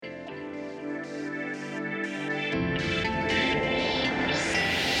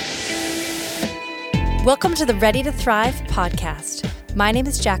Welcome to the Ready to Thrive podcast. My name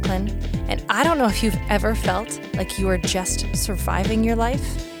is Jacqueline, and I don't know if you've ever felt like you are just surviving your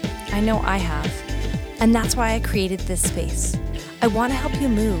life. I know I have, and that's why I created this space. I want to help you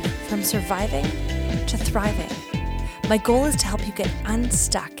move from surviving to thriving. My goal is to help you get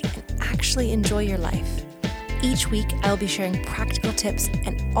unstuck and actually enjoy your life. Each week, I'll be sharing practical tips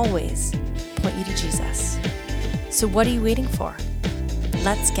and always point you to Jesus. So what are you waiting for?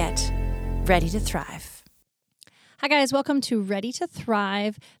 Let's get ready to thrive. Hi guys, welcome to Ready to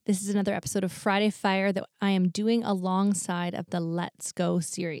Thrive. This is another episode of Friday Fire that I am doing alongside of the Let's Go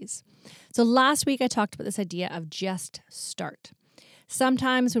series. So last week I talked about this idea of just start.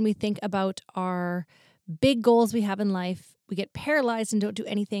 Sometimes when we think about our big goals we have in life, we get paralyzed and don't do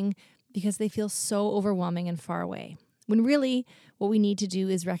anything because they feel so overwhelming and far away. When really what we need to do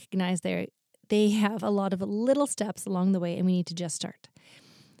is recognize they have a lot of little steps along the way and we need to just start.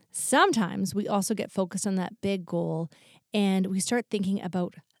 Sometimes we also get focused on that big goal and we start thinking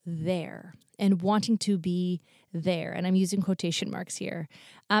about there and wanting to be there. And I'm using quotation marks here.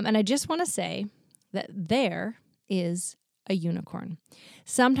 And I just want to say that there is a unicorn.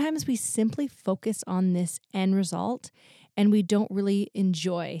 Sometimes we simply focus on this end result and we don't really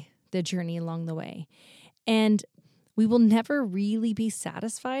enjoy the journey along the way. And we will never really be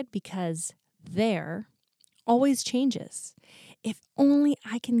satisfied because there always changes. If only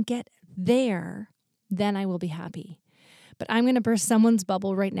I can get there, then I will be happy. But I'm going to burst someone's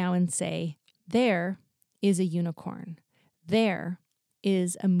bubble right now and say, there is a unicorn. There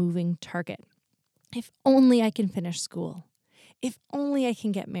is a moving target. If only I can finish school. If only I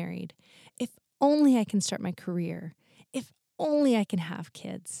can get married. If only I can start my career. If only I can have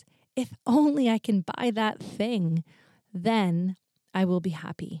kids. If only I can buy that thing, then I will be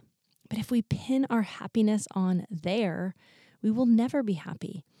happy. But if we pin our happiness on there, we will never be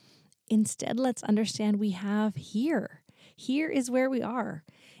happy. Instead, let's understand we have here. Here is where we are.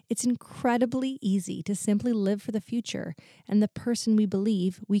 It's incredibly easy to simply live for the future and the person we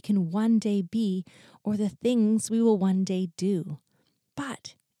believe we can one day be or the things we will one day do.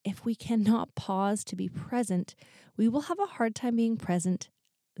 But if we cannot pause to be present, we will have a hard time being present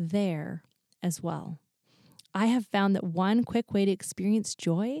there as well. I have found that one quick way to experience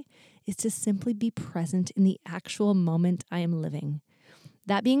joy is to simply be present in the actual moment I am living.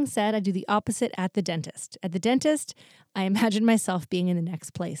 That being said, I do the opposite at the dentist. At the dentist, I imagine myself being in the next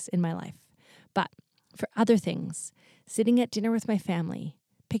place in my life. But for other things, sitting at dinner with my family,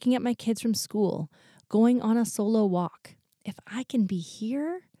 picking up my kids from school, going on a solo walk, if I can be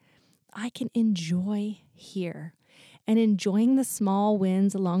here, I can enjoy here. And enjoying the small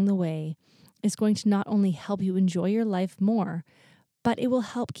wins along the way is going to not only help you enjoy your life more, but it will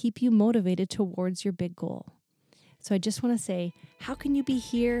help keep you motivated towards your big goal. So I just want to say, how can you be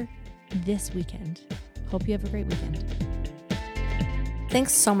here this weekend? Hope you have a great weekend.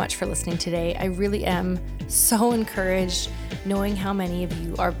 Thanks so much for listening today. I really am so encouraged knowing how many of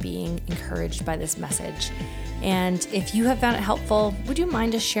you are being encouraged by this message. And if you have found it helpful, would you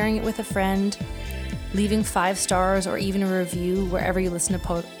mind just sharing it with a friend, leaving 5 stars or even a review wherever you listen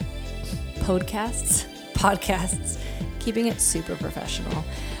to podcasts, keeping it super professional.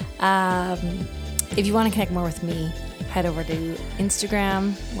 If you want to connect more with me, head over to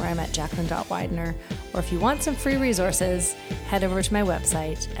Instagram where I'm at jacqueline.widener, or if you want some free resources, head over to my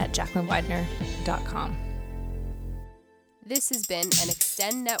website at jacquelinewidener.com. This has been an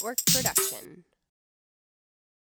Extend Network production.